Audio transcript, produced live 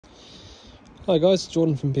Hi guys,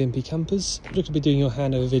 Jordan from B&P Campers. I'm going to be doing your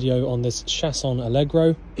handover video on this Chausson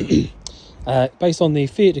Allegro. Based on the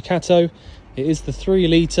Fiat Ducato, it is the 3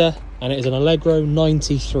 litre and it is an Allegro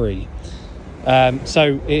 93.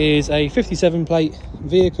 So it is a 57 plate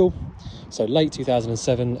vehicle, so late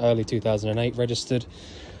 2007, early 2008 registered.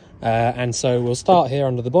 And so we'll start here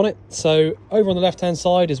under the bonnet. So over on the left hand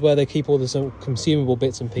side is where they keep all the consumable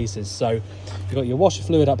bits and pieces. So you've got your washer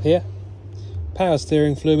fluid up here, power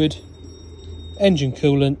steering fluid, engine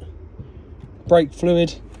coolant, brake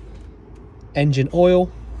fluid, engine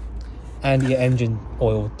oil, and your engine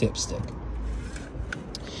oil dipstick.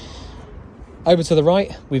 Over to the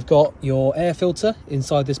right, we've got your air filter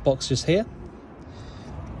inside this box just here.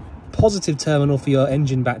 Positive terminal for your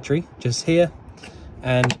engine battery just here,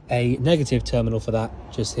 and a negative terminal for that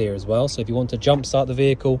just here as well. So if you want to jump start the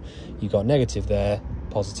vehicle, you've got negative there,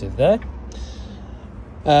 positive there.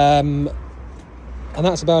 And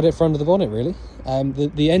that's about it for under the bonnet, really.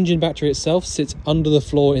 The engine battery itself sits under the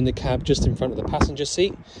floor in the cab just in front of the passenger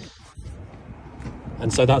seat,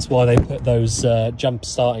 and so that's why they put those jump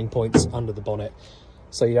starting points under the bonnet,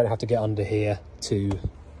 so you don't have to get under here to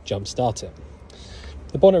jump start it.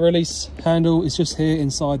 The bonnet release handle is just here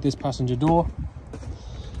inside this passenger door,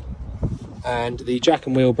 and the jack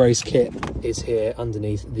and wheel brace kit is here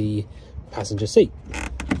underneath the passenger seat.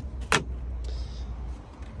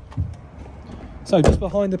 So just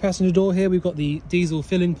behind the passenger door here, we've got the diesel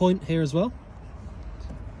filling point here as well.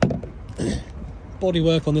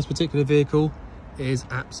 Bodywork on this particular vehicle is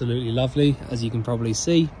absolutely lovely, as you can probably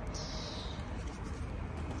see.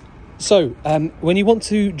 So when you want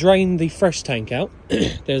to drain the fresh tank out,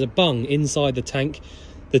 there's a bung inside the tank.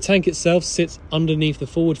 The tank itself sits underneath the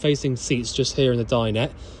forward facing seats just here in the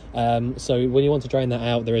dinette. So when you want to drain that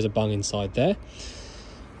out, there is a bung inside there.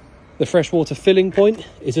 The freshwater filling point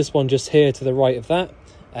is this one just here to the right of that,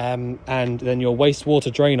 and then your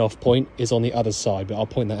wastewater drain off point is on the other side, but I'll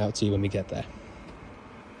point that out to you when we get there.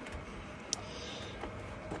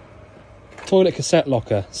 Toilet cassette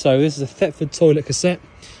locker. So this is a Thetford toilet cassette.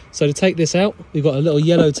 So to take this out, we've got a little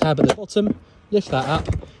yellow tab at the bottom. Lift that up,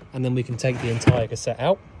 and then we can take the entire cassette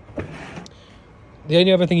out. The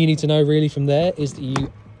only other thing you need to know really from there is that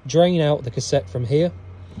you drain out the cassette from here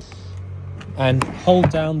and hold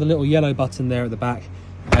down the little yellow button there at the back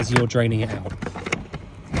as you're draining it out.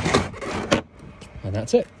 And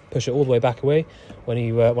that's it. Push it all the way back away when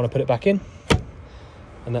you want to put it back in,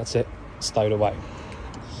 and that's it, stowed away.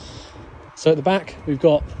 So at the back, we've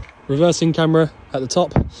got reversing camera at the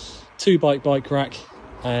top, 2 bike rack,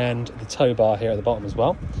 and the tow bar here at the bottom as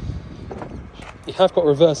well. You have got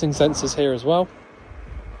reversing sensors here as well,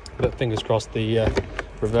 but fingers crossed the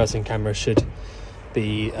reversing camera should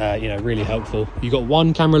be really helpful. You've got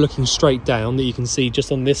one camera looking straight down that you can see just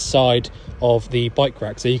on this side of the bike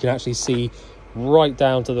rack, so you can actually see right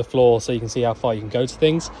down to the floor, so you can see how far you can go to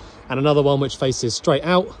things, and another one which faces straight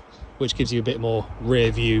out, which gives you a bit more rear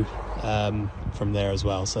view from there as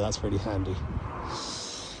well, so that's really handy.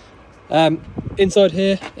 Inside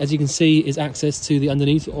here, as you can see, is access to the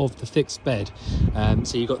underneath of the fixed bed.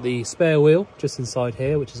 So you've got the spare wheel just inside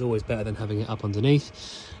here, which is always better than having it up underneath.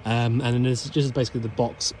 And then there's just basically the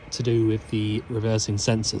box to do with the reversing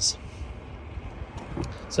sensors.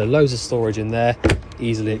 So loads of storage in there,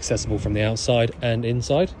 easily accessible from the outside and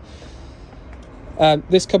inside.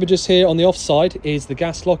 This cupboard just here on the off side is the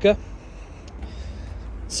gas locker.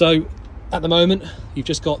 So at the moment, you've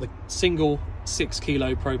just got the single 6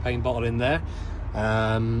 kilo propane bottle in there.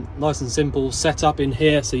 Nice and simple setup in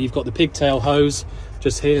here. So you've got the pigtail hose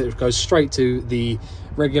just here that goes straight to the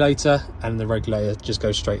regulator, and the regulator just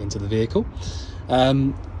goes straight into the vehicle.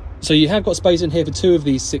 So you have got space in here for 2 of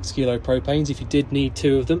these 6 kilo propanes if you did need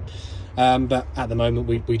 2 of them, but at the moment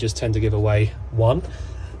we just tend to give away 1.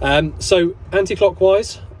 So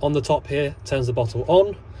anti-clockwise on the top here turns the bottle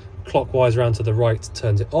on, clockwise around to the right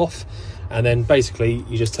turns it off, and then basically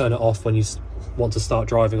you just turn it off when you want to start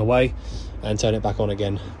driving away and turn it back on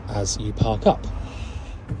again as you park up.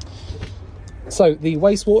 So the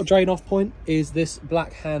wastewater drain off point is this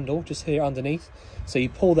black handle just here underneath. So you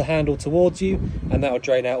pull the handle towards you and that will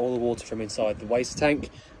drain out all the water from inside the waste tank,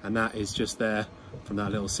 and that is just there from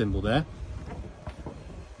that little symbol there.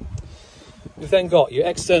 We've then got your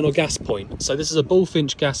external gas point. So this is a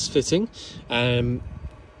bullfinch gas fitting.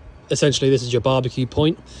 Essentially this is your barbecue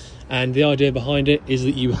point, and the idea behind it is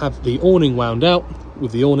that you have the awning wound out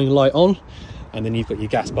with the awning light on, and then you've got your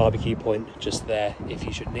gas barbecue point just there if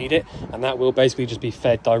you should need it, and that will basically just be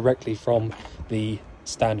fed directly from the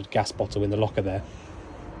standard gas bottle in the locker there.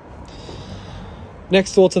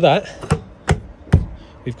 Next door to that,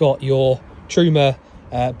 we've got your Truma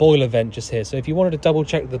boiler vent just here. So if you wanted to double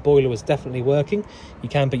check that the boiler was definitely working, you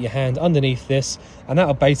can put your hand underneath this, and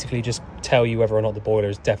that'll basically just tell you whether or not the boiler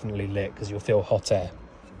is definitely lit, because you'll feel hot air.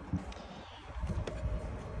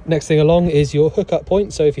 Next thing along is your hookup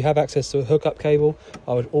point. So if you have access to a hookup cable,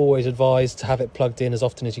 I would always advise to have it plugged in as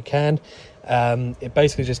often as you can. It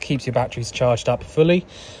basically just keeps your batteries charged up fully,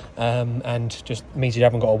 and just means you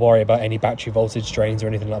haven't got to worry about any battery voltage drains or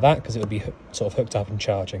anything like that, because it will be sort of hooked up and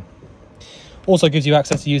charging. Also gives you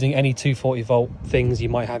access to using any 240 volt things you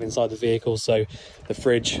might have inside the vehicle, so the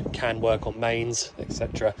fridge can work on mains,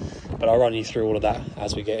 etc. But I'll run you through all of that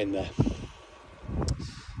as we get in there.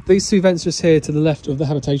 These two vents just here to the left of the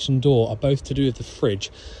habitation door are both to do with the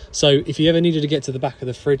fridge. So if you ever needed to get to the back of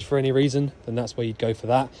the fridge for any reason, then that's where you'd go for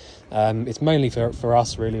that. It's mainly for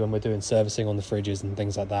us really when we're doing servicing on the fridges and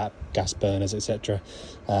things like that, gas burners, etc.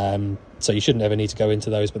 So you shouldn't ever need to go into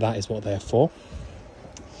those, but that is what they're for.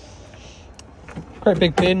 Great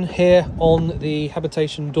big bin here on the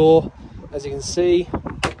habitation door, as you can see.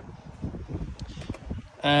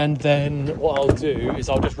 And then what I'll do is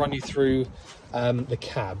I'll just run you through the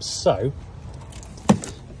cabs. So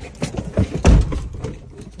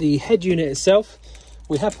the head unit itself,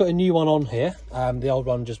 we have put a new one on here. The old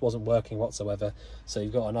one just wasn't working whatsoever, so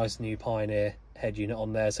you've got a nice new Pioneer head unit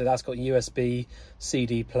on there. So that's got USB,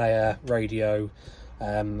 CD player, radio,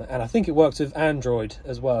 and I think it works with Android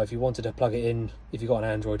as well if you wanted to plug it in, if you've got an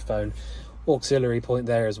Android phone. Auxiliary point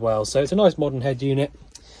there as well, so it's a nice modern head unit.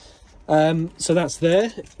 So that's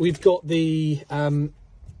there. We've got the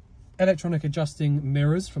electronic adjusting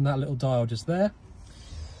mirrors from that little dial just there.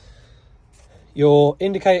 Your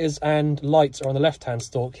indicators and lights are on the left hand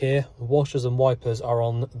stalk here. Washers and wipers are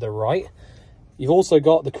on the right. You've also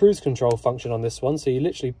got the cruise control function on this one, so you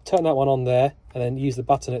literally turn that one on there and then use the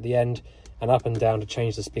button at the end and up and down to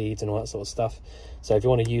change the speeds and all that sort of stuff. So if you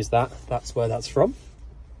want to use that, that's where that's from.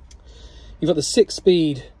 You've got the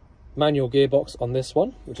 6-speed manual gearbox on this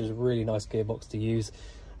one, which is a really nice gearbox to use.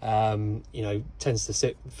 You know, tends to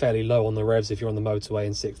sit fairly low on the revs if you're on the motorway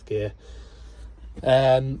in 6th gear.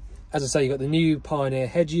 As I say, you've got the new Pioneer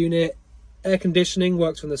head unit. Air conditioning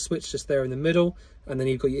works from the switch just there in the middle, and then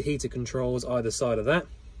you've got your heater controls either side of that.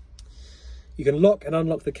 You can lock and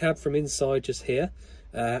unlock the cab from inside just here,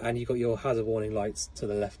 and you've got your hazard warning lights to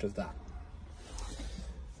the left of that.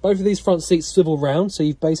 Both of these front seats swivel round, so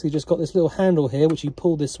you've basically just got this little handle here which you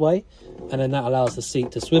pull this way, and then that allows the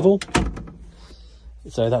seat to swivel.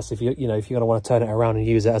 So that's if you're going to want to turn it around and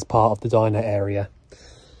use it as part of the diner area.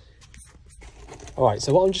 All right,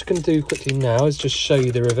 so what I'm just going to do quickly now is just show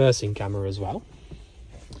you the reversing camera as well.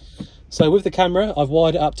 So with the camera, I've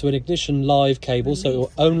wired it up to an ignition live cable, so it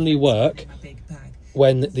will only work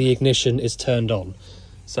when the ignition is turned on.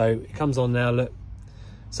 So it comes on now, look.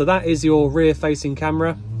 So that is your rear facing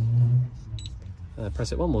camera.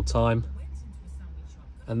 Press it one more time.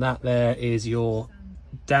 And that there is your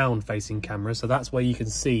down facing camera. So that's where you can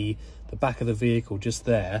see the back of the vehicle just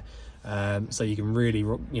there. So you can really,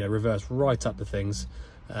 reverse right up to things.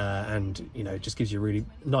 And, it just gives you really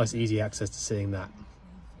nice, easy access to seeing that.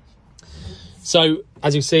 So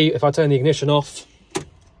as you see, if I turn the ignition off,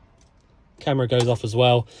 camera goes off as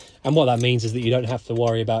well, and what that means is that you don't have to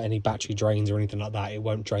worry about any battery drains or anything like that. It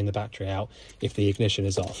won't drain the battery out if the ignition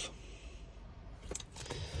is off.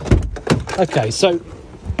 Okay, so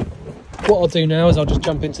what I'll do now is I'll just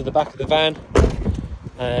jump into the back of the van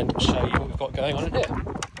and show you what we've got going on in here.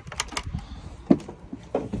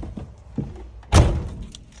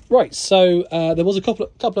 Right, so there was a couple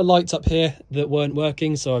of lights up here that weren't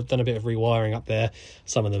working, so I've done a bit of rewiring up there.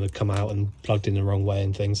 Some of them have come out and plugged in the wrong way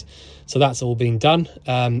and things. So that's all been done,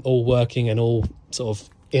 all working and all sort of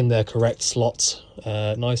in their correct slots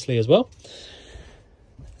nicely as well.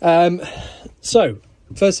 So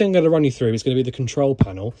first thing I'm going to run you through is going to be the control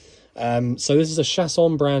panel. So this is a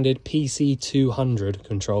Chausson branded PC200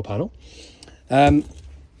 control panel.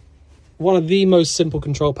 One of the most simple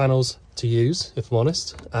control panels to use, if I'm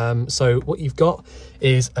honest. So what you've got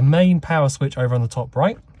is a main power switch over on the top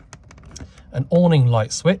right, an awning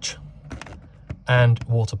light switch, and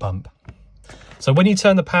water pump. So when you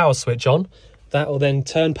turn the power switch on, that will then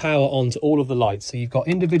turn power on to all of the lights. So you've got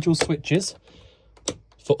individual switches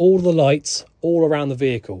for all the lights all around the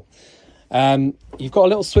vehicle. You've got a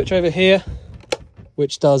little switch over here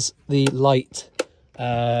which does the light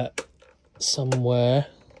somewhere.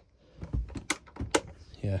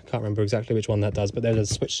 Yeah, I can't remember exactly which one that does, but there's a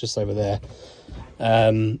switch just over there.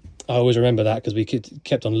 I always remember that because we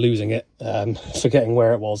kept on losing it, forgetting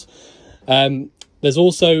where it was. There's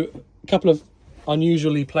also a couple of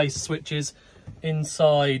unusually placed switches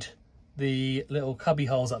inside the little cubby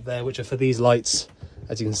holes up there, which are for these lights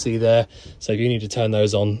as you can see there. So if you need to turn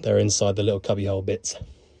those on, they're inside the little cubbyhole bits.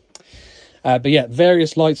 But yeah,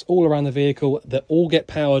 various lights all around the vehicle that all get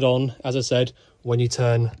powered on, as I said, when you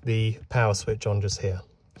turn the power switch on just here.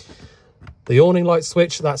 The awning light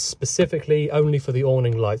switch, that's specifically only for the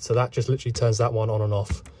awning light. So that just literally turns that one on and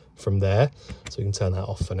off from there. So we can turn that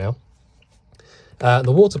off for now.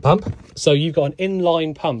 The water pump. So you've got an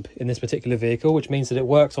inline pump in this particular vehicle, which means that it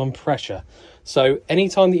works on pressure. So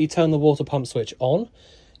anytime that you turn the water pump switch on,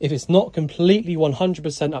 if it's not completely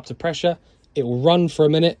 100% up to pressure, it will run for a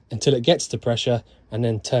minute until it gets to pressure and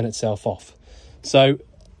then turn itself off. So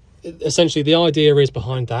essentially the idea is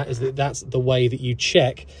behind that is that that's the way that you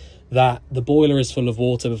check that the boiler is full of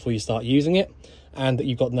water before you start using it, and that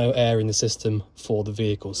you've got no air in the system for the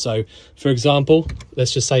vehicle. So for example,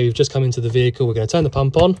 let's just say we've just come into the vehicle, we're going to turn the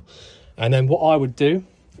pump on, and then what I would do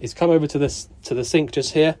is come over to the sink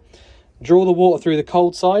just here, draw the water through the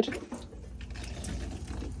cold side.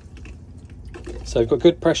 So we've got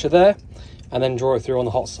good pressure there, and then draw it through on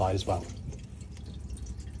the hot side as well.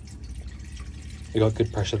 We've got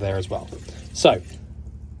good pressure there as well. So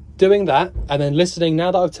doing that, and then listening,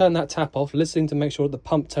 now that I've turned that tap off, listening to make sure that the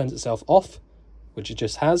pump turns itself off, which it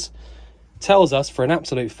just has, tells us for an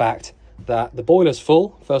absolute fact that the boiler's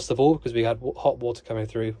full, first of all, because we had hot water coming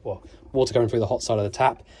through, well, water coming through the hot side of the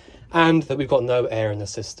tap, and that we've got no air in the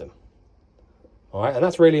system. All right, and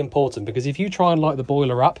that's really important, because if you try and light the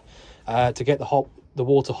boiler up to get the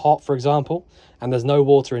water hot, for example, and there's no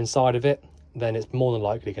water inside of it, then it's more than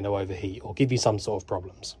likely going to overheat or give you some sort of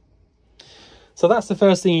problems. So that's the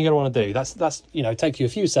first thing you're going to want to do. That's you know, take you a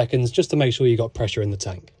few seconds just to make sure you got pressure in the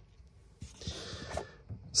tank.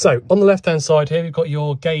 So on the left hand side here, we've got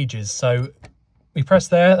your gauges. So we press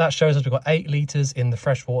there, that shows us we've got 8 litres in the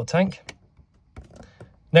freshwater tank.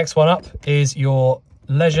 Next one up is your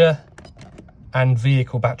leisure and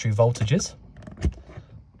vehicle battery voltages.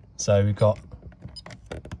 So we've got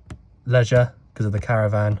leisure because of the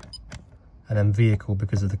caravan, and then vehicle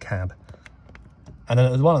because of the cab. And then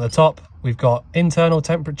at the one at the top, we've got internal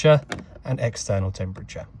temperature and external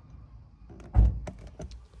temperature.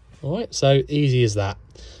 All right, so easy as that.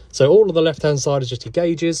 So all of the left-hand side is just your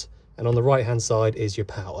gauges, and on the right-hand side is your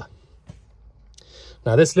power.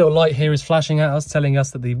 Now this little light here is flashing at us, telling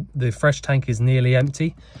us that the fresh tank is nearly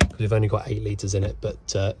empty, because we've only got 8 litres in it, but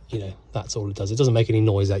you know, that's all it does. It doesn't make any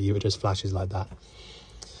noise at you, it just flashes like that.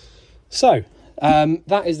 So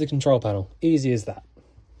that is the control panel, easy as that.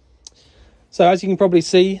 So as you can probably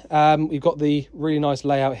see, we've got the really nice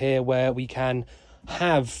layout here where we can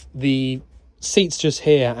have the seats just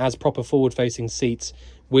here as proper forward-facing seats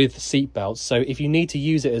with seat belts. So if you need to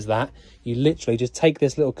use it as that, you literally just take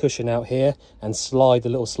this little cushion out here and slide the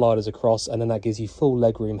little sliders across, and then that gives you full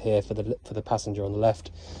leg room here for the passenger on the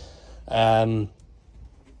left. If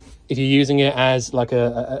you're using it as like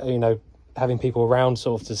a you know, having people around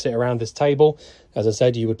sort of to sit around this table, as I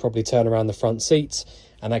said, you would probably turn around the front seats,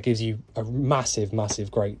 and that gives you a massive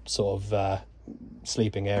great sort of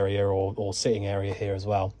sleeping area or sitting area here as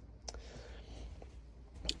well.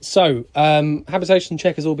 So habitation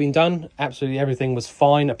check has all been done. Absolutely everything was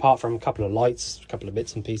fine, apart from a couple of lights, a couple of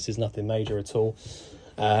bits and pieces, nothing major at all.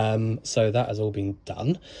 So that has all been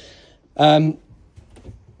done. The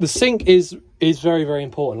sink is very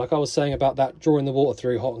important. Like I was saying about that, drawing the water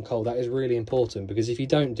through hot and cold, that is really important, because if you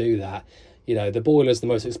don't do that, you know, the boiler is the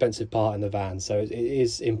most expensive part in the van, so it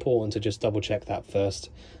is important to just double check that first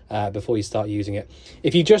before you start using it.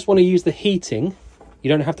 If you just want to use the heating, you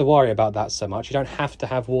don't have to worry about that so much. You don't have to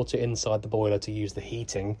have water inside the boiler to use the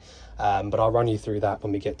heating, but I'll run you through that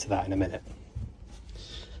when we get to that in a minute.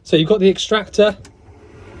 So you've got the extractor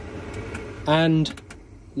and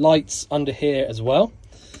lights under here as well.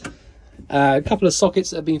 A couple of sockets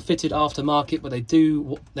that have been fitted aftermarket, but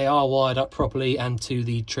they are wired up properly and to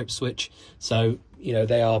the trip switch, so you know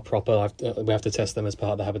they are proper. We have to test them as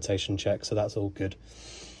part of the habitation check, so that's all good.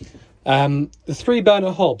 The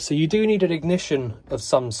 3-burner hob, so you do need an ignition of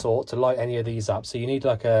some sort to light any of these up. So you need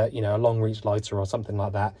like a, you know, a long reach lighter or something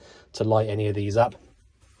like that to light any of these up.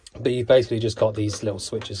 But you've basically just got these little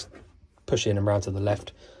switches, push in and round to the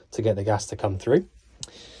left to get the gas to come through.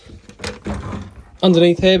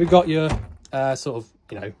 Underneath here we've got your sort of,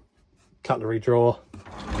 you know, cutlery drawer.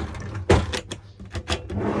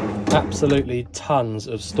 Absolutely tons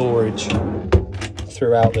of storage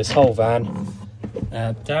throughout this whole van.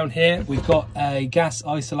 Down here we've got a gas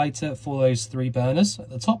isolator for those 3 burners at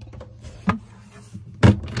the top.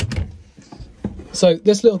 So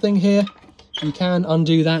this little thing here, you can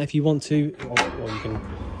undo that if you want to, or you can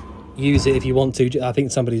use it if you want to. I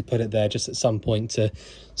think somebody put it there just at some point to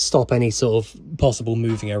stop any sort of possible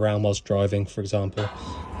moving around whilst driving, for example.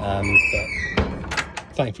 But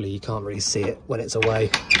Thankfully you can't really see it when it's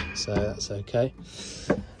away, so that's okay.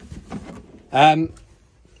 Right,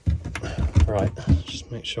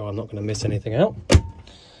 just make sure I'm not going to miss anything out.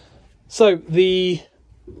 So the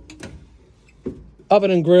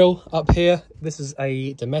oven and grill up here, this is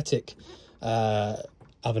a Dometic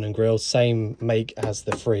oven and grill, same make as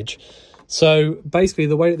the fridge. So basically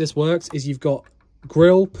the way that this works is you've got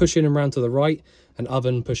grill push in and round to the right and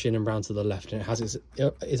oven push in and round to the left, and it has its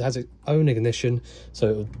own ignition,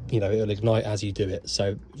 so it'll ignite as you do it.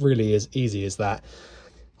 So really as easy as that.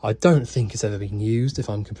 I don't think it's ever been used, if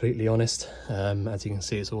I'm completely honest. As you can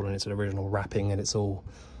see, it's all in its original wrapping, and it's all,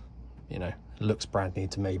 it looks brand new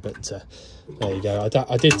to me. But there you go.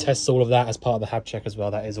 I did test all of that as part of the hab check as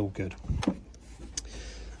well. That is all good.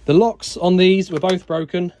 The locks on these were both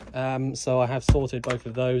broken, so I have sorted both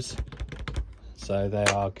of those. So they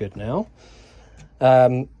are good now.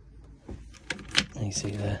 You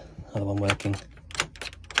see the other one working.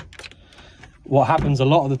 What happens a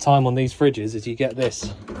lot of the time on these fridges is you get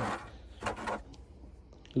this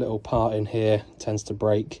little part in here tends to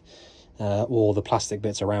break, or the plastic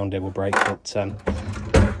bits around it will break, but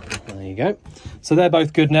there you go. So they're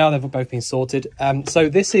both good now. They've both been sorted. So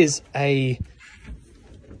this is a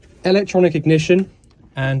electronic ignition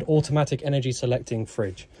and automatic energy selecting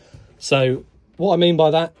fridge. So what I mean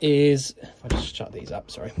by that is, if I just shut these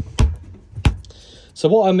up, sorry. So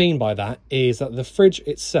what I mean by that is that the fridge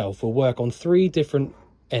itself will work on 3 different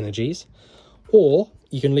energies, or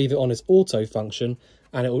you can leave it on its auto function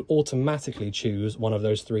and it will automatically choose one of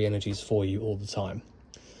those 3 energies for you all the time.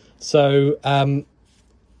 So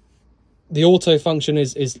the auto function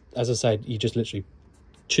is, as I said, you just literally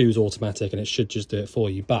choose automatic and it should just do it for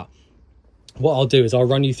you. But what I'll do is I'll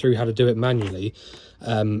run you through how to do it manually,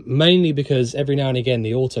 mainly because every now and again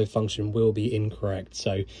the auto function will be incorrect.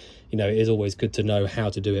 So it is always good to know how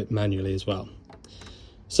to do it manually as well.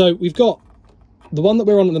 So we've got the one that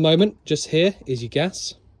we're on at the moment, just here, is your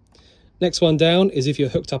gas. Next one down is if you're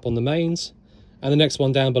hooked up on the mains. And the next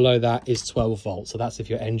one down below that is 12 volts. So that's if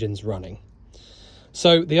your engine's running.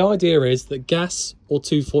 So the idea is that gas or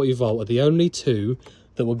 240 volt are the only 2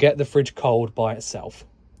 that will get the fridge cold by itself.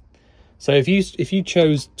 So if you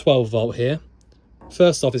chose 12 volt here,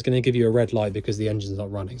 first off, it's going to give you a red light because the engine's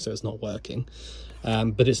not running, so it's not working.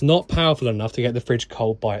 But it's not powerful enough to get the fridge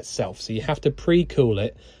cold by itself. So you have to pre-cool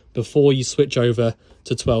it before you switch over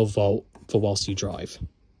to 12 volt for whilst you drive.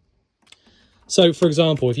 So for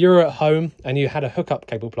example, if you're at home and you had a hookup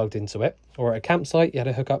cable plugged into it, or at a campsite, you had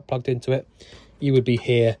a hookup plugged into it, you would be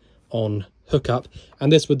here on hookup,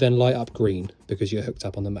 and this would then light up green because you're hooked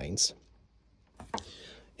up on the mains.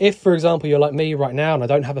 If, for example, you're like me right now and I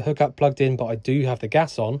don't have a hookup plugged in, but I do have the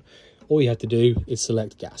gas on, all you have to do is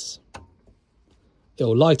select gas.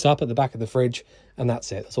 It'll light up at the back of the fridge, and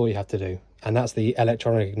that's it. That's all you have to do. And that's the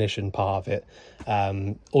electronic ignition part of it.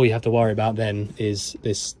 All you have to worry about then is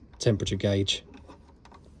this temperature gauge,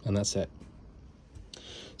 and that's it.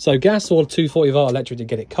 So gas or 240 volt electric to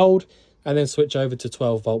get it cold, and then switch over to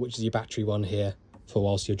 12 volt, which is your battery one here for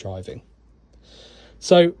whilst you're driving.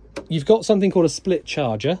 So you've got something called a split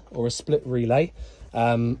charger or a split relay.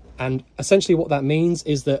 And essentially what that means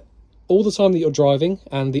is that all the time that you're driving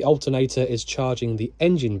and the alternator is charging the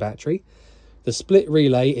engine battery, the split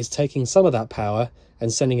relay is taking some of that power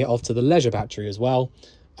and sending it off to the leisure battery as well,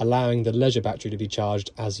 allowing the leisure battery to be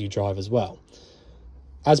charged as you drive as well.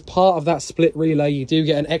 As part of that split relay, you do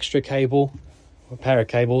get an extra cable, a pair of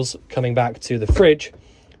cables coming back to the fridge,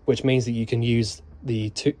 which means that you can use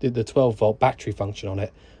the 12 volt battery function on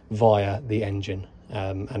it via the engine,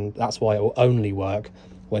 and that's why it will only work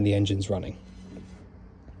when the engine's running.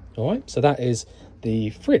 All right, so that is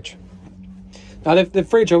the fridge. Now the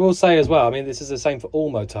fridge, I will say as well, I mean, this is the same for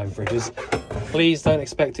all motorhome fridges. Please don't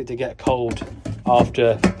expect it to get cold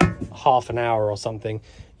after half an hour or something.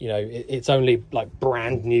 It's only like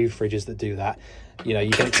brand new fridges that do that.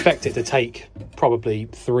 You can expect it to take probably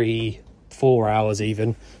 3-4 hours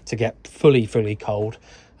even to get fully cold.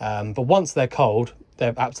 But once they're cold,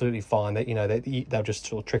 they're absolutely fine. They'll just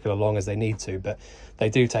sort of trickle along as they need to, but they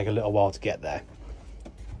do take a little while to get there.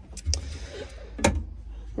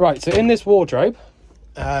 Right, so in this wardrobe,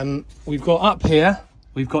 we've got up here,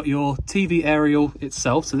 we've got your TV aerial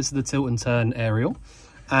itself. So this is the tilt and turn aerial,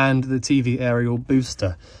 and the TV aerial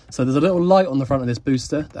booster. So there's a little light on the front of this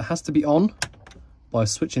booster that has to be on by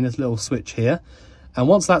switching this little switch here. And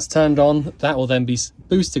once that's turned on, that will then be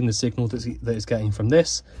boosting the signal that it's getting from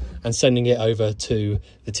this and sending it over to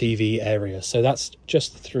the TV area. So that's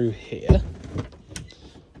just through here.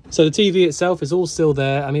 So the TV itself is all still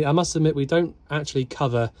there. I mean, I must admit, we don't actually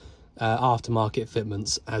cover aftermarket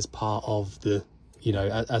fitments as part of the,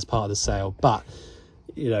 as part of the sale. But,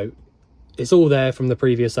 you know, it's all there from the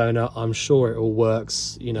previous owner. I'm sure it all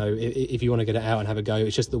works. You know, if you want to get it out and have a go,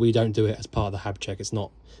 it's just that we don't do it as part of the hab check. It's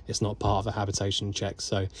not part of a habitation check.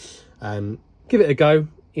 So give it a go.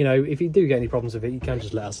 You know, if you do get any problems with it, you can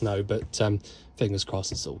just let us know, but fingers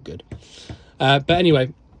crossed it's all good. But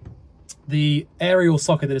anyway, the aerial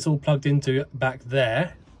socket that it's all plugged into back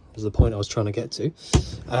there was the point I was trying to get to,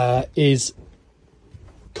 is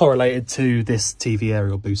correlated to this TV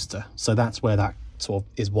aerial booster. So that's where that sort of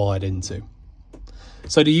is wired into.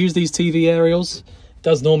 So to use these TV aerials, it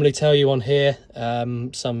does normally tell you on here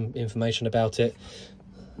some information about it.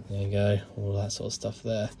 There you go, all that sort of stuff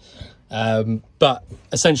there. But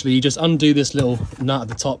essentially you just undo this little nut at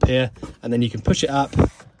the top here, and then you can push it up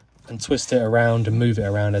and twist it around and move it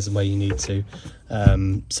around as the way you need to.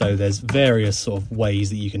 So there's various sort of ways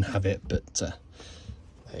that you can have it, but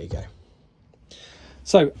there you go.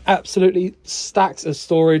 So absolutely stacked of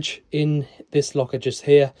storage in this locker just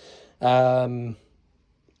here. Not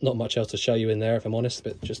much else to show you in there, if I'm honest,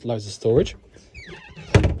 but just loads of storage.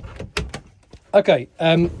 Okay,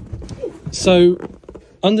 so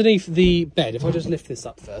underneath the bed, if I just lift this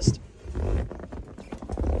up first.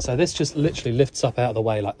 So this just literally lifts up out of the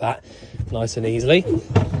way like that, nice and easily.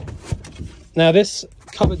 Now this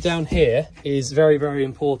cupboard down here is very, very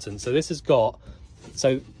important. So this has got,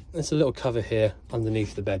 so there's a little cover here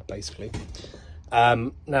underneath the bed, basically.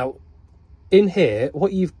 Now, in here,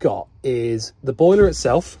 what you've got is the boiler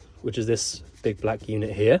itself, which is this big black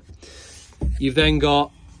unit here. You've then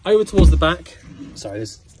got, over towards the back, sorry,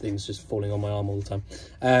 this thing's just falling on my arm all the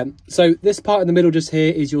time. So this part in the middle just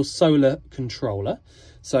here is your solar controller.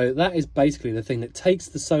 So that is basically the thing that takes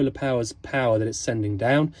the solar power's power that it's sending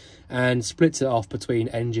down and splits it off between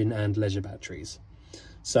engine and leisure batteries.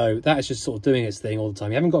 So that is just sort of doing its thing all the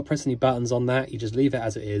time. You haven't got to press any buttons on that. You just leave it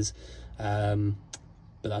as it is. But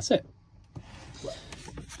that's it.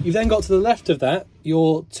 You've then got to the left of that,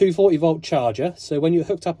 your 240 volt charger. So when you're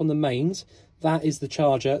hooked up on the mains, that is the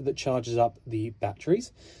charger that charges up the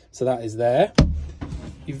batteries. So that is there.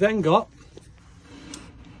 You've then got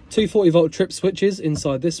 240 volt trip switches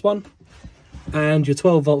inside this one, and your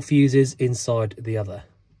 12 volt fuses inside the other.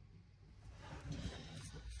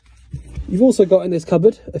 You've also got in this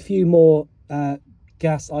cupboard a few more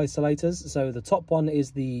gas isolators. So the top one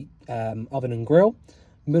is the oven and grill,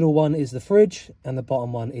 middle one is the fridge, and the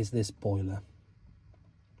bottom one is this boiler.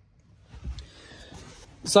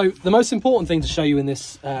 So the most important thing to show you in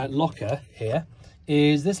this locker here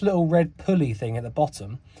is this little red pulley thing at the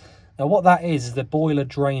bottom. Now what that is the boiler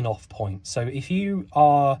drain off point. So if you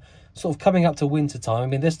are sort of coming up to winter time, I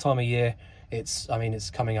mean this time of year, it's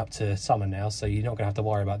coming up to summer now, so you're not going to have to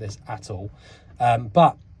worry about this at all.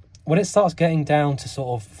 But when it starts getting down to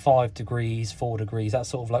sort of 5 degrees, 4 degrees, that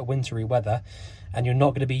sort of like wintry weather, and you're not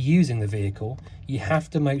going to be using the vehicle, you have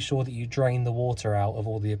to make sure that you drain the water out of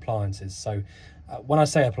all the appliances. So when I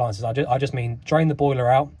say appliances, I just mean drain the boiler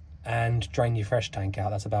out and drain your fresh tank out.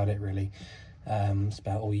 That's about it, really. It's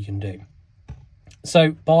about all you can do.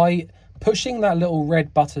 So by pushing that little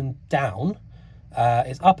red button down,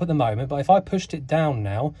 it's up at the moment, but if I pushed it down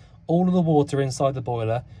now, all of the water inside the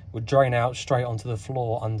boiler would drain out straight onto the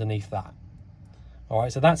floor underneath that. All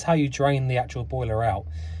right, so that's how you drain the actual boiler out.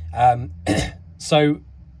 So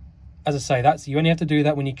as I say, you only have to do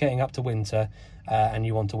that when you're getting up to winter and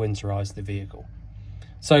you want to winterize the vehicle.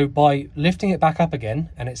 So by lifting it back up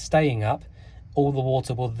again and it's staying up, all the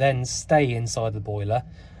water will then stay inside the boiler,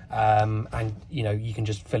 and you can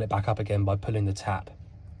just fill it back up again by pulling the tap.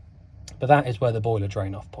 But that is where the boiler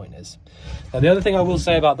drain off point is. Now the other thing I will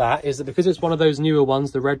say about that is that because it's one of those newer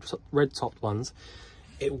ones, the red topped ones,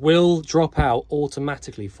 it will drop out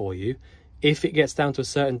automatically for you. If it gets down to a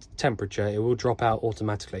certain temperature, it will drop out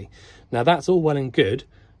automatically. Now that's all well and good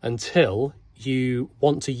until you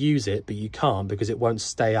want to use it, but you can't because it won't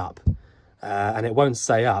stay up. And it won't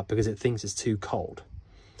stay up because it thinks it's too cold.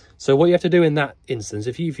 So what you have to do in that instance,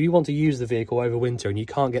 if you want to use the vehicle over winter and you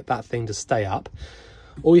can't get that thing to stay up,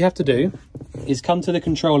 all you have to do is come to the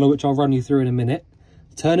controller, which I'll run you through in a minute,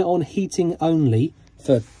 turn it on heating only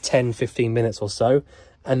for 10-15 minutes or so,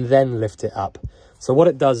 and then lift it up. So what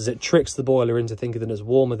it does is it tricks the boiler into thinking that it's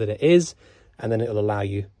warmer than it is, and then it'll allow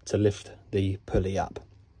you to lift the pulley up.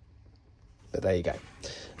 But there you go.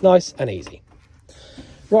 Nice and easy.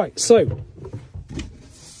 Right, so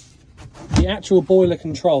the actual boiler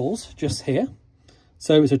controls just here.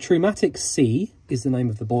 So it's a Trumatic C is the name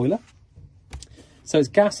of the boiler. So it's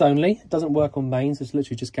gas only, it doesn't work on mains, it's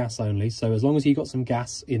literally just gas only. So as long as you've got some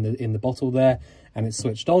gas in the bottle there and it's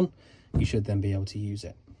switched on, you should then be able to use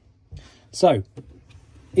it. So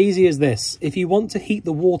easy as this. If you want to heat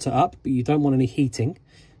the water up, but you don't want any heating,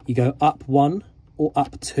 you go up 1 or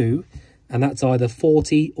up to, and that's either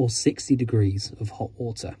 40 or 60 degrees of hot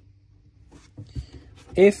water.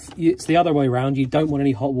 If it's the other way around, you don't want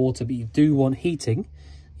any hot water, but you do want heating,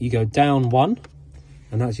 you go down 1,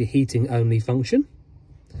 and that's your heating only function.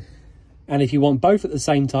 And if you want both at the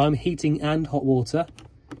same time, heating and hot water,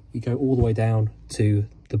 you go all the way down to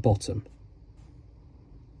the bottom.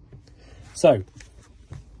 So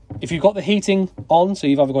if you've got the heating on, so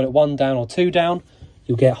you've either got it 1 down or 2 down,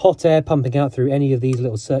 you'll get hot air pumping out through any of these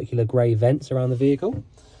little circular grey vents around the vehicle,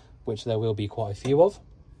 which there will be quite a few of.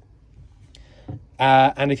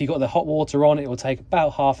 And if you've got the hot water on, it will take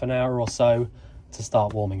about half an hour or so to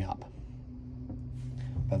start warming up.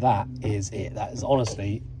 But that is it. That is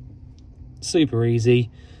honestly super easy.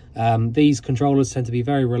 These controllers tend to be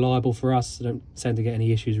very reliable for us. I don't tend to get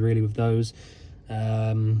any issues really with those.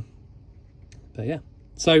 But yeah.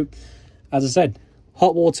 So, as I said,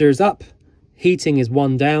 hot water is up, heating is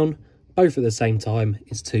 1 down, both at the same time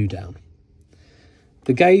is 2 down.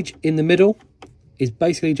 The gauge in the middle is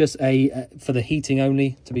basically just for the heating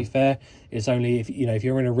only, to be fair. It's only if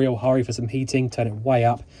you're in a real hurry for some heating, turn it way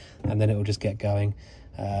up and then it will just get going.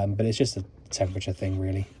 But it's just a temperature thing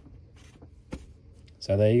really.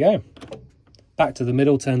 So there you go. Back to the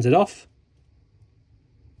middle turns it off.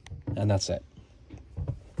 And that's it.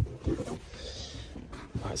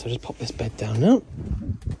 Right, so just pop this bed down now.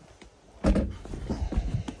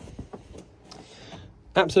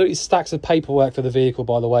 Absolutely stacks of paperwork for the vehicle,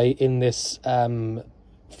 by the way, in this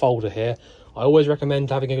folder here. I always recommend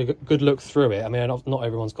having a good look through it. I mean, not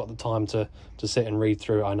everyone's got the time to sit and read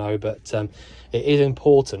through it, I know, but it is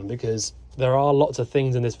important because there are lots of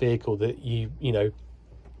things in this vehicle that you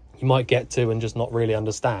might get to and just not really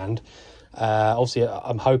understand. Obviously,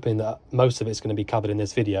 I'm hoping that most of it's going to be covered in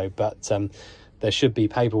this video, but there should be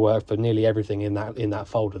paperwork for nearly everything in that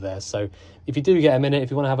folder there. So if you do get a minute, if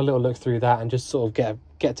you want to have a little look through that and just sort of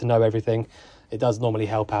get to know everything, it does normally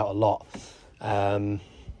help out a lot.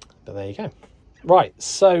 But there you go. Right,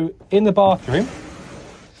 so in the bathroom,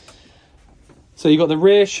 so you've got the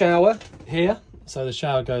rear shower here. So the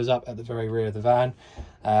shower goes up at the very rear of the van.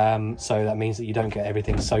 So that means that you don't get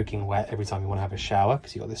everything soaking wet every time you want to have a shower,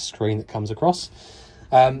 because you've got this screen that comes across.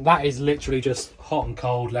 That is literally just hot and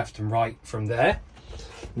cold left and right from there.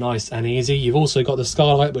 Nice and easy. You've also got the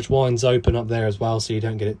skylight which winds open up there as well, so you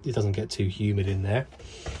don't get it doesn't get too humid in there.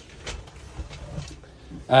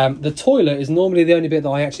 The toilet is normally the only bit that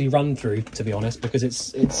I actually run through, to be honest, because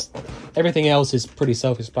it's everything else is pretty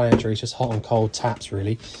self-explanatory. It's just hot and cold taps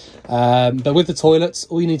really. But with the toilets,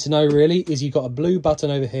 all you need to know really is you've got a blue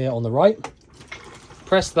button over here on the right.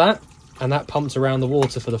 Press that and that pumps around the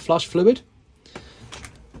water for the flush fluid.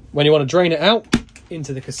 When you want to drain it out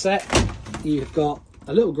into the cassette, you've got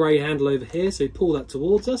a little grey handle over here, so you pull that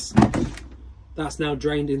towards us. That's now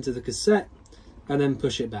drained into the cassette, and then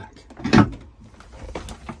push it back.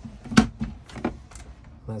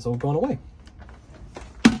 That's all gone away.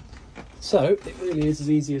 So it really is as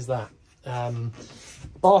easy as that.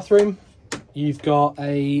 Bathroom, you've got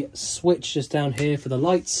a switch just down here for the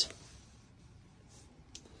lights.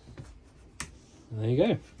 And there you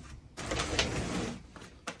go.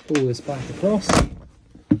 Pull this back across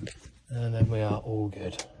and then we are all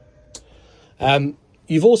good.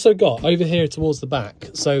 You've also got over here towards the back,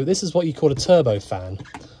 so this is what you call a turbo fan.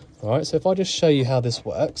 All right, so if I just show you how this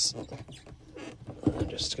works, I'm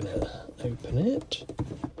just going to open it.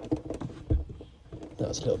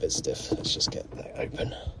 That's a little bit stiff. Let's just get that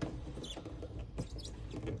open.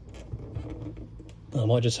 I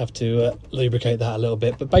might just have to lubricate that a little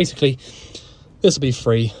bit, but basically this will be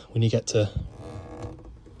free when you get to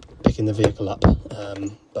picking the vehicle up,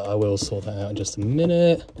 but I will sort that out in just a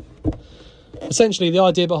minute. Essentially, the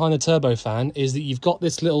idea behind the turbo fan is that you've got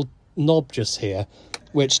this little knob just here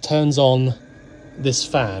which turns on this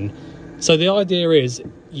fan. So the idea is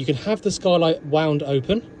you can have the skylight wound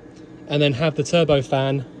open and then have the turbo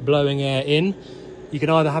fan blowing air in. You can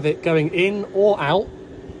either have it going in or out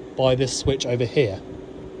by this switch over here.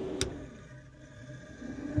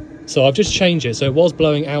 So I've just changed it, so it was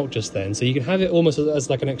blowing out just then. So you can have it almost as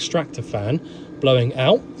like an extractor fan blowing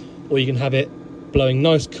out, or you can have it blowing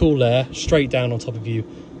nice cool air straight down on top of you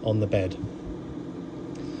on the bed.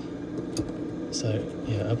 So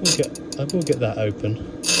yeah, I will get that open.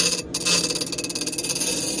 It's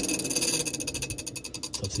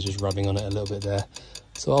obviously just rubbing on it a little bit there.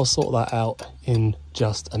 So I'll sort that out in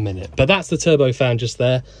just a minute. But that's the turbo fan just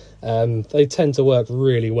there. They tend to work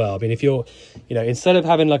really well. I mean, if you're, instead of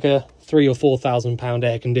having like a £3,000 or £4,000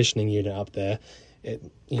 air conditioning unit up there,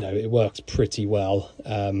 it works pretty well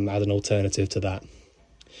as an alternative to that.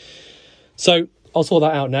 So I'll sort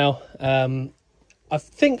that out now. I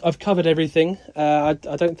think I've covered everything. I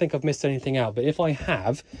don't think I've missed anything out, but if I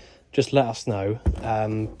have, just let us know.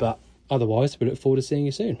 But otherwise, we look forward to seeing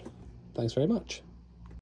you soon. Thanks very much.